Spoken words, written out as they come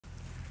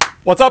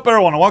What's up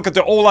everyone and welcome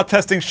to Ola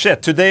Testing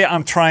Shit. Today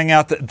I'm trying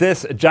out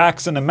this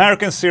Jackson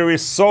American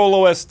Series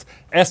Soloist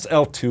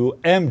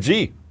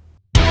Sl2Mg.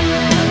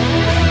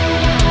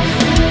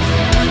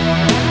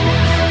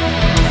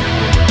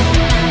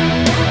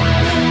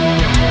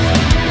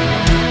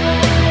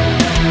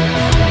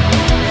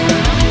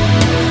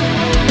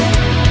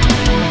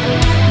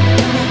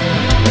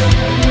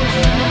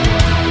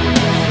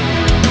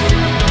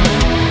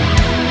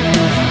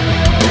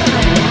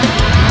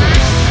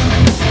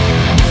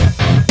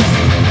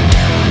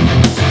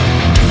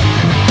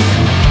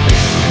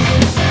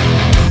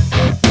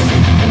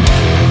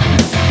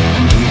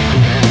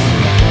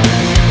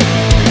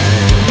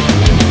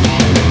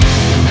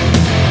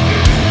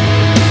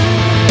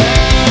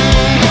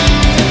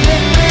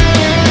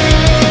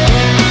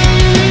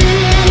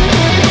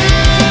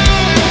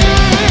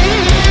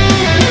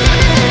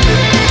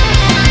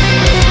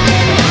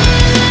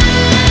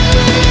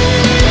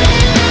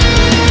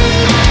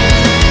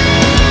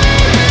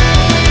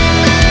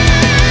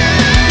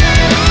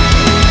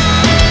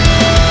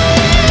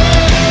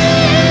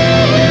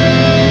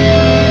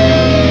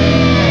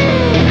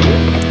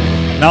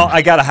 Now,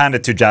 I gotta hand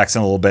it to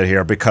Jackson a little bit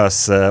here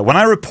because when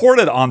I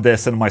reported on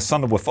this in my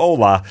Sunday with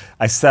Ola,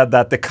 I said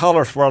that the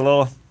colors were a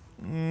little,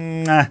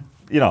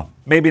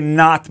 maybe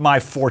not my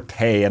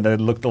forte and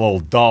it looked a little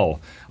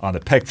dull on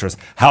the pictures.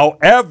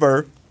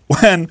 However,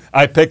 when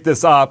I picked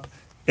this up,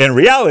 in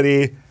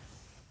reality,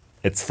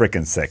 it's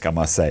freaking sick, I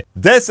must say.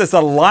 This is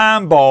a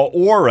Lambo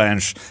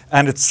orange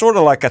and it's sort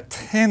of like a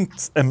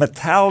tint, a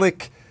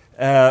metallic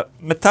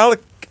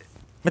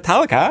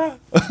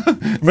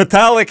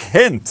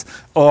hint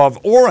of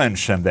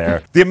orange in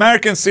there. The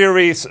American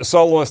series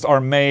Soloists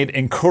are made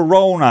in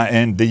Corona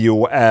in the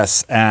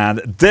US, and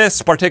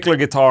this particular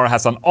guitar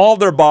has an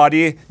alder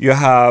body. You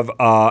have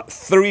a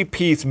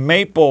 3-piece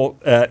maple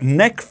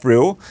neck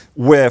through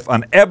with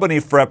an ebony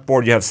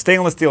fretboard. You have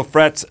stainless steel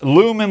frets,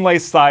 lumen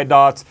lace side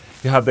dots.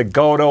 You have the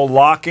Godot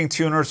locking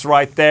tuners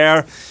right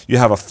there. You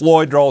have a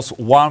Floyd Rose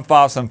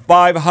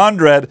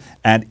 1500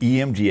 and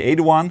EMG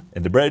 81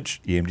 in the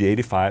bridge, EMG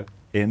 85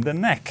 in the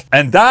neck.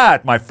 And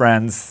that, my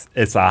friends,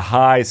 is a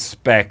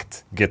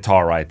high-spec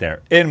guitar right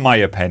there, in my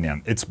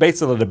opinion. It's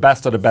basically the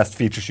best of the best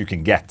features you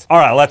can get. All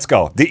right, let's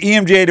go. The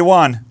EMG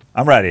 81,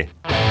 I'm ready.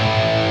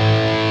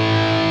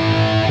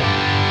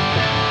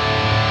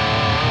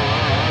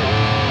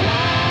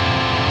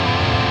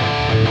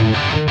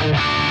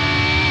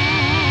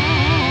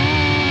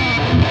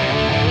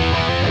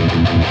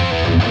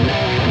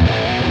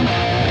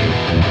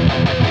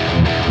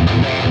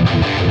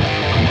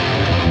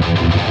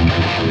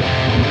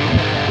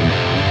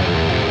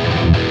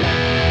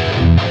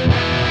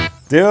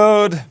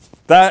 Dude,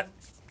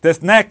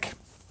 this neck,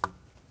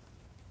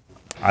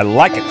 I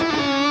like it.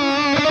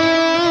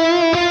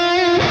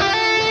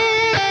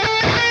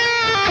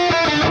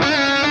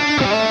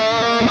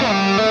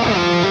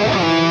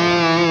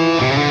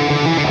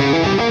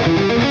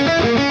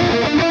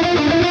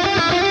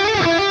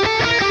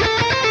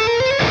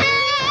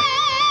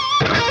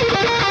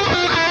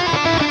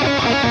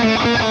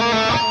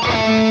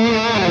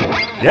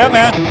 Yeah,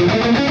 man.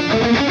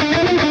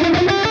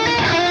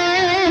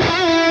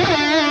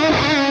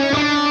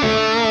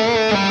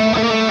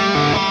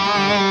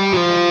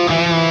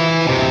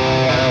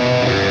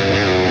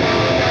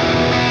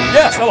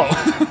 Yes, hello.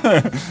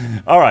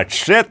 All right,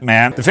 shit,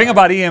 man. The thing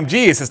about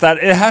EMGs is that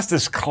it has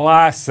this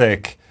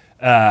classic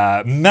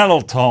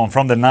metal tone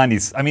from the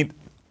 90s. I mean,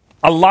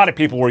 a lot of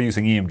people were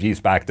using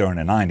EMGs back during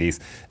the 90s,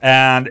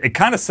 and it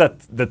kind of set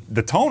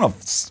the tone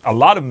of a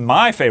lot of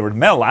my favorite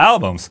metal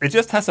albums. It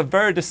just has a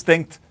very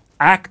distinct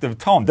active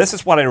tone. This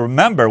is what I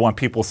remember when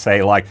people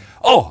say like,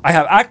 oh, I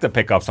have active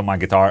pickups on my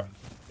guitar.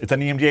 It's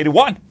an EMG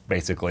 81,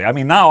 basically. I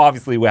mean, now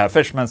obviously we have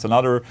Fishman's and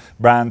other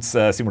brands,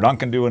 Seymour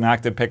Duncan doing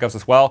active pickups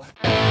as well.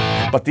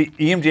 But the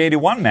EMG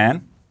 81,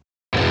 man,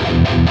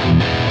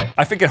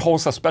 I think it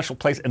holds a special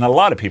place in a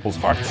lot of people's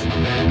hearts.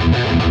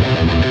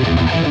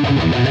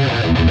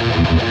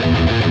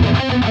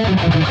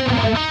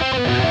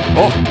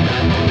 Oh.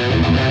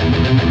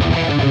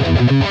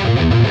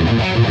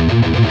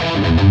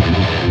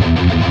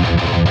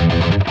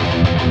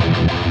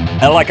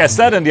 And like I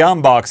said in the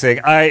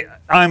unboxing,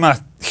 I'm a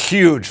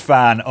huge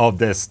fan of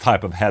this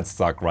type of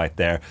headstock right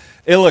there.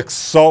 It looks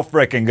so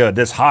freaking good.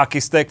 This hockey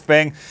stick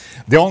thing,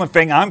 the only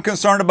thing I'm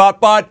concerned about,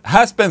 but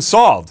has been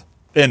solved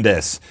in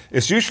this,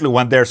 is usually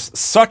when there's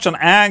such an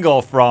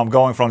angle from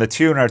going from the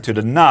tuner to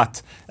the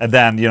nut and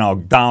then, you know,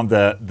 down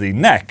the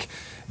neck,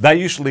 that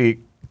usually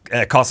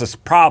causes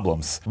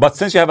problems. But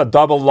since you have a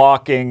double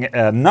locking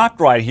nut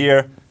right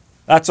here,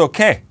 that's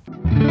okay.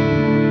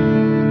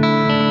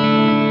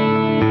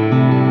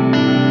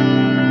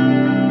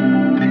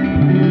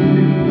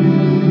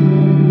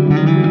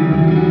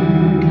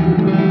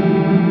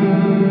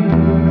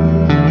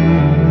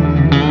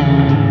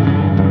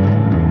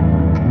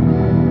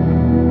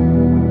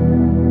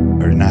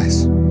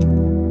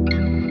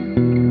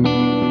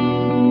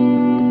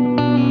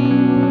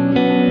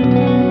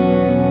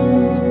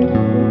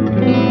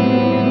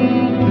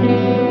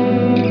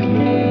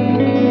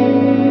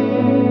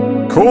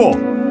 Cool.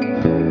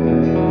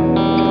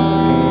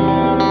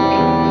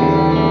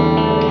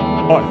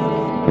 Oh.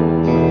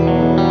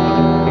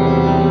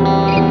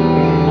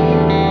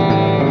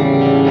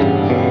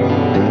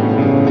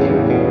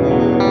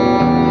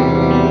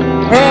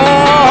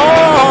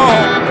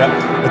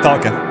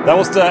 That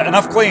was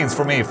enough cleans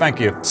for me, thank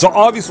you. So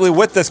obviously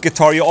with this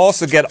guitar you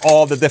also get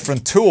all the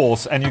different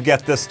tools, and you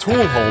get this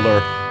tool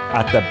holder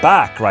at the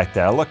back right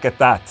there. Look at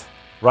that,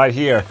 right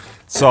here.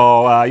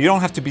 So you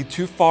don't have to be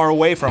too far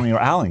away from your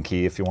Allen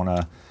key if you want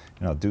to,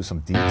 you know, do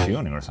some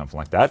detuning or something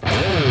like that.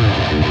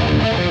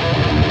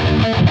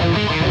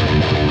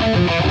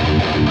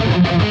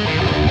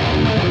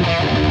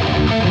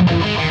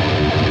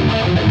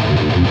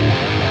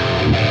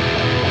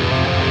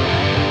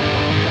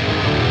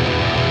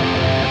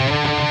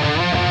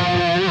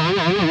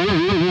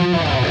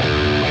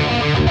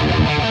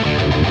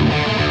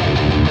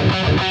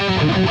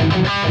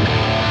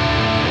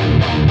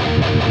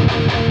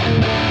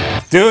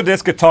 Dude,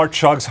 this guitar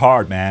chugs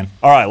hard, man.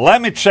 All right,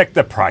 let me check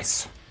the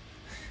price.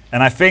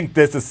 And I think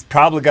this is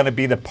probably gonna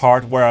be the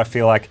part where I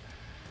feel like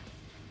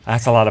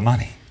that's a lot of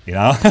money, you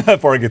know,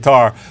 for a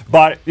guitar.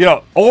 But, you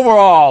know,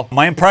 overall,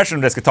 my impression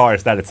of this guitar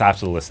is that it's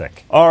absolutely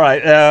sick. All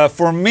right,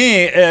 for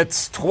me,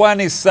 it's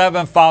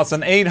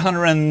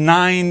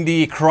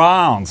 27,890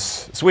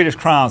 crowns, Swedish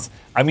crowns.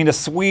 I mean, the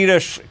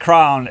Swedish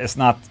crown is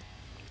not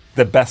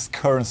the best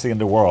currency in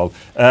the world.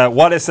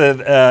 What is it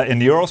in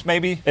euros,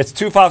 maybe? It's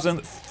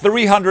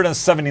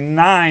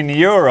 2,379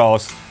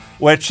 euros,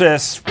 which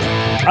is,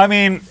 I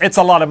mean, it's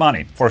a lot of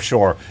money for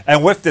sure.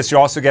 And with this, you're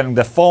also getting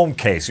the foam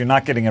case. You're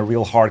not getting a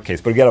real hard case,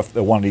 but you get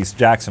one of these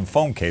Jackson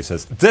foam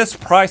cases. This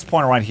price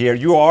point right here,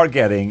 you are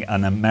getting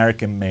an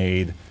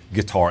American-made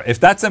guitar. If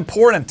that's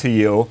important to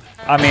you,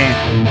 I mean,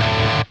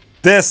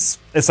 this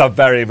is a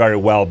very, very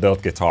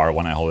well-built guitar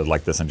when I hold it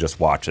like this and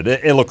just watch it.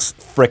 It looks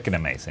freaking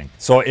amazing.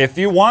 So if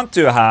you want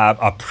to have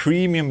a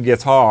premium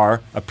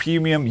guitar, a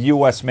premium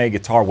US-made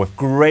guitar with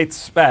great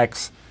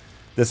specs,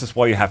 this is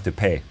what you have to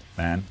pay,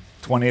 man.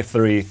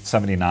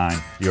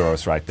 23.79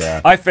 euros right there.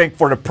 I think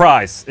for the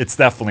price, it's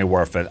definitely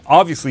worth it.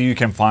 Obviously, you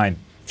can find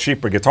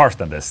cheaper guitars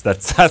than this.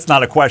 That's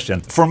not a question.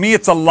 For me,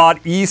 it's a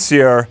lot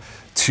easier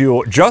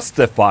to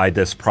justify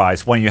this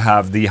price when you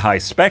have the high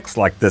specs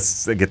like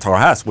this guitar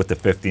has with the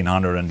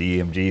 1500 and the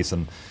EMGs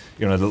and,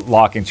 you know, the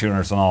locking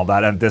tuners and all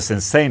that, and this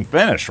insane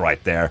finish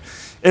right there.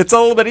 It's a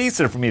little bit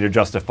easier for me to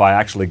justify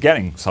actually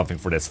getting something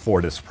for this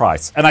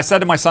price. And I said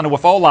to my son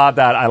with Ola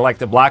that I like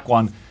the black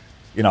one.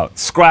 You know,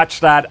 scratch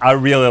that. I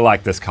really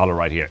like this color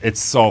right here.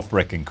 It's so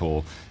freaking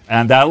cool.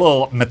 And that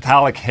little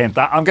metallic hint,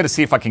 I'm gonna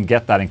see if I can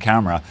get that in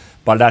camera,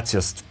 but that's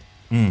just,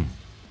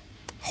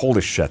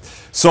 holy shit.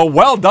 So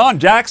well done,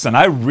 Jackson.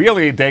 I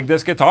really dig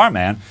this guitar,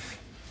 man.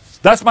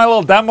 That's my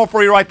little demo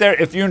for you right there.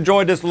 If you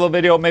enjoyed this little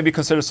video, maybe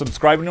consider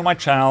subscribing to my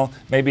channel.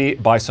 Maybe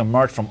buy some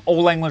merch from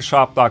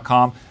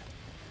oldenglandshop.com.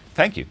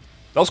 Thank you.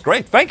 That was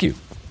great. Thank you.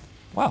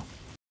 Wow.